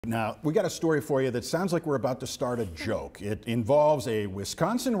Now, we got a story for you that sounds like we're about to start a joke. It involves a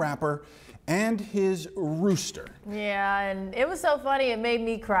Wisconsin rapper and his rooster. Yeah, and it was so funny it made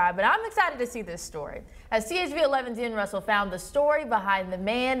me cry, but I'm excited to see this story. As THV 11's Ian Russell found the story behind the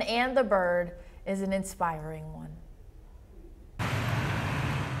man and the bird is an inspiring one.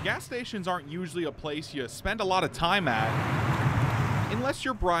 Gas stations aren't usually a place you spend a lot of time at, unless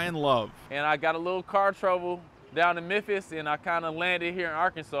you're Brian Love. And I got a little car trouble down in Memphis, and I kind of landed here in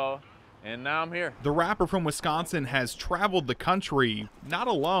Arkansas, and now I'm here. The rapper from Wisconsin has traveled the country, not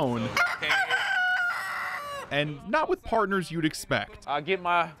alone, and not with partners you'd expect. I get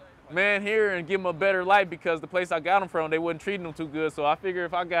my man here and give him a better life because the place I got him from, they wasn't treating him too good, so I figure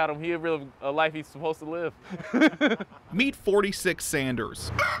if I got him, he'll live a life he's supposed to live. Meet 46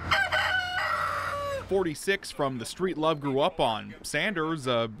 Sanders. 46 from the street Love grew up on. Sanders,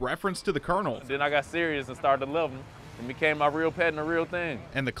 a reference to the Colonel. Then I got serious and started to love him and became my real pet and a real thing.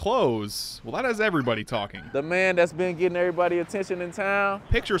 And the clothes, well, that has everybody talking. The man that's been getting everybody attention in town.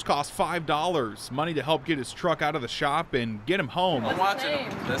 Pictures cost $5, money to help get his truck out of the shop and get him home. I'm watching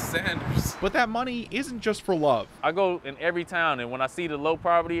him, the Sanders. But that money isn't just for Love. I go in every town, and when I see the low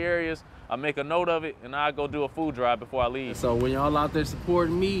poverty areas, I make a note of it, and I go do a food drive before I leave. So when y'all out there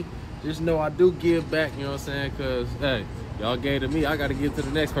supporting me, just know I do give back, you know what I'm saying? Because, hey, y'all gave to me, I got to give to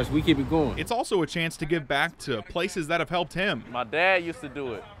the next person. We keep it going. It's also a chance to give back to places that have helped him. My dad used to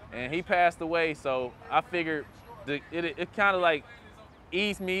do it, and he passed away, so I figured it kind of like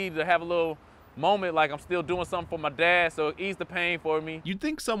eased me to have a little moment like I'm still doing something for my dad, so it eased the pain for me. You'd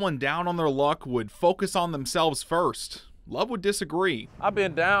think someone down on their luck would focus on themselves first. Love would disagree. I've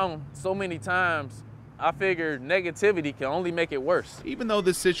been down so many times. I figure negativity can only make it worse. Even though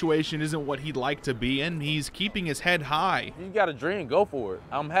this situation isn't what he'd like to be in, he's keeping his head high. You got a dream, go for it.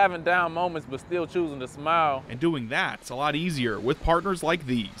 I'm having down moments, but still choosing to smile. And doing that's a lot easier with partners like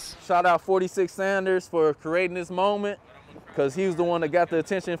these. Shout out 46 Sanders for creating this moment, because he was the one that got the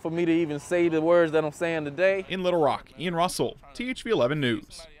attention for me to even say the words that I'm saying today. In Little Rock, Ian Russell, THV 11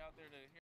 News.